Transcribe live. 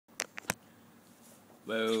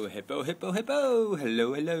Whoa, hippo, hippo, hippo!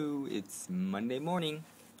 Hello, hello! It's Monday morning.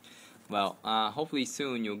 Well, hopefully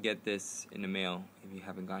soon you'll get this in the mail if you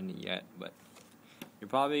haven't gotten it yet, but you're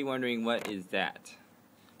probably wondering what is that?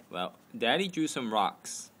 Well, Daddy drew some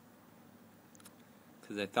rocks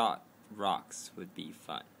because I thought rocks would be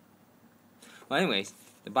fun. Well, anyways,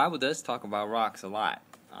 the Bible does talk about rocks a lot.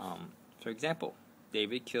 For example,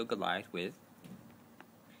 David killed Goliath with,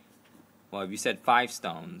 well, if you said 5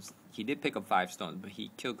 stones, he did pick up 5 stones, but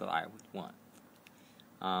he killed Goliath with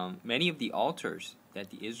 1. Many of the altars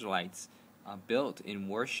that the Israelites built in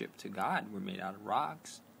worship to God were made out of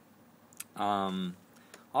rocks.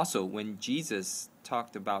 Also, when Jesus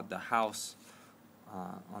talked about the house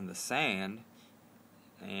on the sand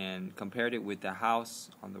and compared it with the house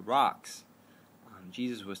on the rocks,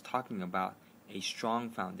 Jesus was talking about a strong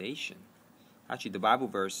foundation. Actually, the Bible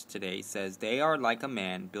verse today says, "They are like a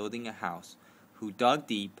man building a house who dug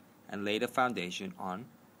deep and laid a foundation on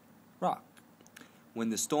rock.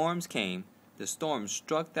 When the storms came, the storms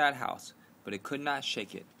struck that house, but it could not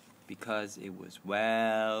shake it because it was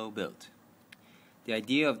well built." The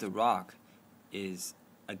idea of the rock is,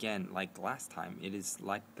 again, like last time, it is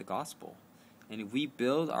like the gospel. And if we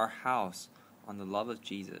build our house on the love of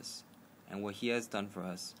Jesus and what he has done for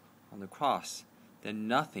us on the cross, then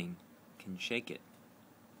nothing can shake it.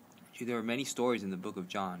 Actually, there are many stories in the book of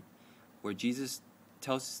John where Jesus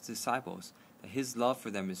tells his disciples that his love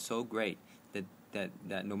for them is so great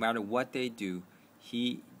that no matter what they do,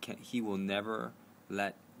 he will never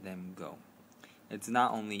let them go. It's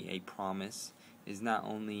not only a promise, it's not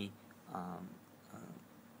only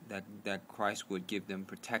that Christ would give them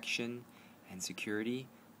protection and security,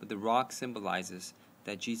 but the rock symbolizes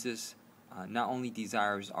that Jesus not only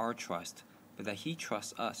desires our trust, but that he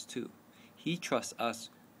trusts us too. He trusts us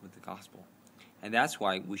with the gospel. And that's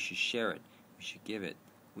why we should share it, we should give it,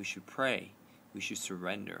 we should pray, we should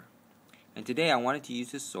surrender. And today I wanted to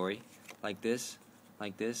use this story like this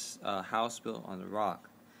house built on the rock,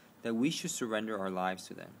 that we should surrender our lives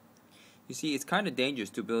to them. You see, it's kind of dangerous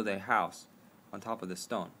to build a house on top of the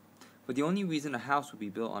stone. But the only reason a house would be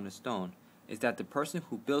built on a stone is that the person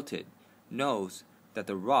who built it knows that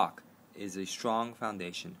the rock is a strong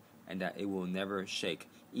foundation and that it will never shake,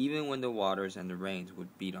 even when the waters and the rains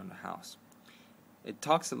would beat on the house. It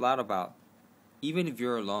talks a lot about, even if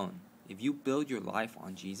you're alone, if you build your life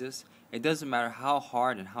on Jesus, it doesn't matter how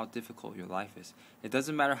hard and how difficult your life is. It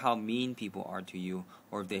doesn't matter how mean people are to you,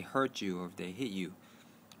 or if they hurt you, or if they hit you.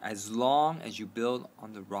 As long as you build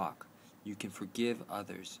on the rock, you can forgive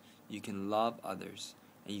others, you can love others,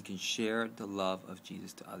 and you can share the love of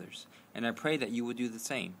Jesus to others. And I pray that you would do the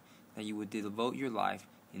same, that you would devote your life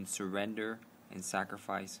in surrender and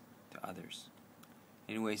sacrifice to others.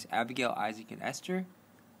 Anyways, Abigail, Isaac, and Esther,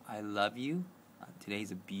 I love you.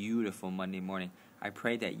 Today's a beautiful Monday morning. I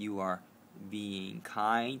pray that you are being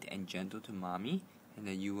kind and gentle to mommy, and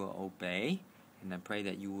that you will obey. And I pray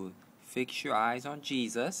that you will fix your eyes on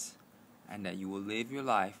Jesus, and that you will live your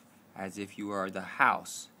life as if you are the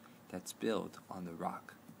house that's built on the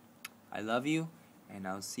rock. I love you, and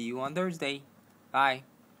I'll see you on Thursday. Bye.